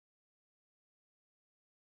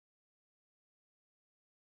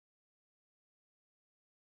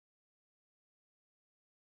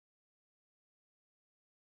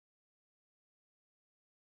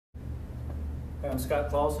Hey, I'm Scott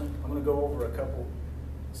Clawson. I'm going to go over a couple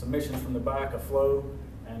submissions from the back, a flow,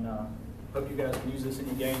 and hope you guys can use this in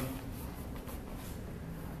your game.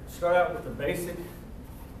 Start out with the basic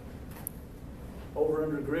over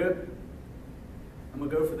under grip. I'm going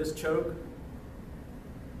to go for this choke,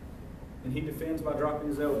 and he defends by dropping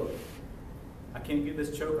his elbow. I can't get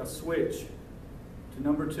this choke, I switch to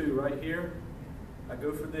number 2 right here. I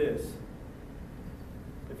go for this.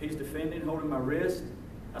 If he's defending, holding my wrist,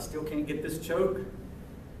 I still can't get this choke.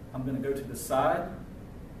 I'm going to go to the side,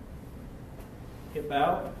 hip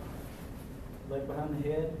out, leg behind the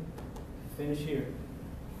head, finish here.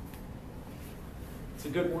 It's a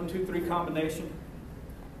good 1, 2, 3 combination.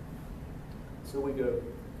 So we go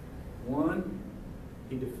 1,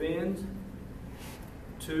 he defends,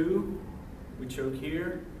 2, we choke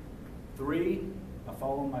here, 3, I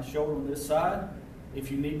fall on my shoulder on this side. If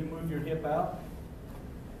you need to move your hip out,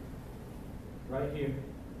 right here.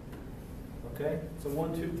 Okay, so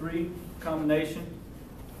 1, 2, 3 combination.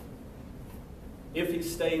 If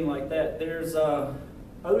he's staying like that, there's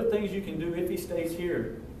other things you can do if he stays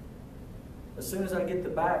here. As soon as I get the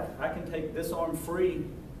back, I can take this arm free,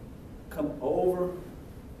 come over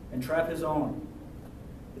and trap his arm.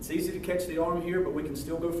 It's easy to catch the arm here, but we can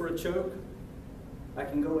still go for a choke. I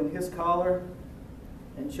can go in his collar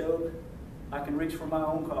and choke. I can reach for my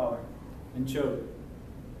own collar and choke.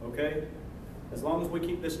 Okay? As long as we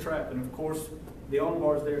keep this trapped, and of course the arm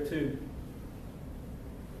bar is there too.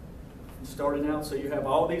 And starting out, so you have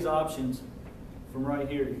all these options from right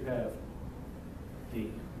here. You have the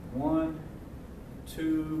 1,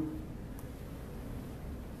 2,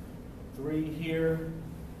 3 here.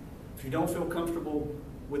 If you don't feel comfortable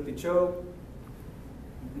with the choke,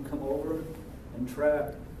 you can come over and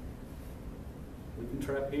trap. We can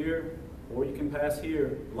trap here, or you can pass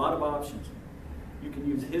here. A lot of options. You can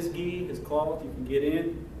use his gi, his cloth, you can get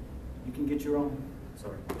in, you can get your own,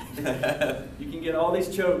 sorry. You can get all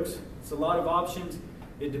these chokes. It's a lot of options.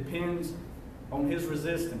 It depends on his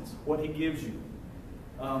resistance, what he gives you.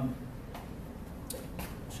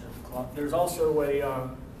 There's also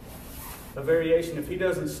a variation. If he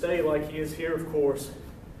doesn't stay like he is here, of course,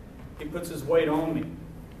 he puts his weight on me.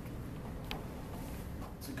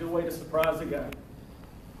 It's a good way to surprise the guy.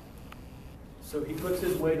 So he puts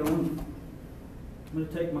his weight on me. I'm going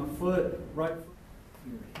to take my foot, right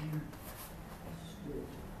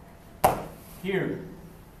foot, here.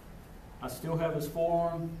 I still have his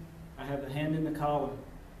forearm. I have the hand in the collar.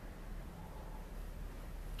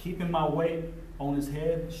 Keeping my weight on his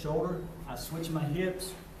head, shoulder, I switch my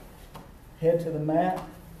hips, head to the mat,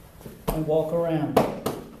 and walk around.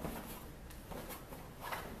 The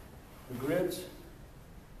grips,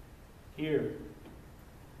 here.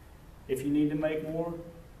 If you need to make more,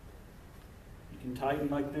 you can tighten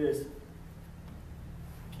like this.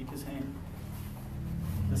 Keep his hand.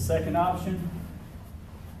 The second option,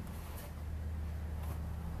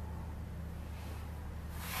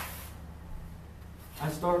 I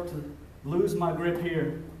start to lose my grip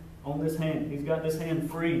here on this hand. He's got this hand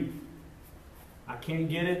free. I can't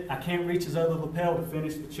get it. I can't reach his other lapel to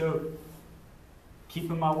finish the choke.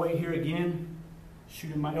 Keeping my weight here again,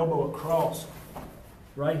 shooting my elbow across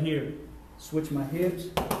right here. Switch my hips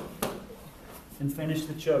and finish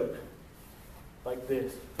the choke like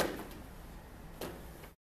this.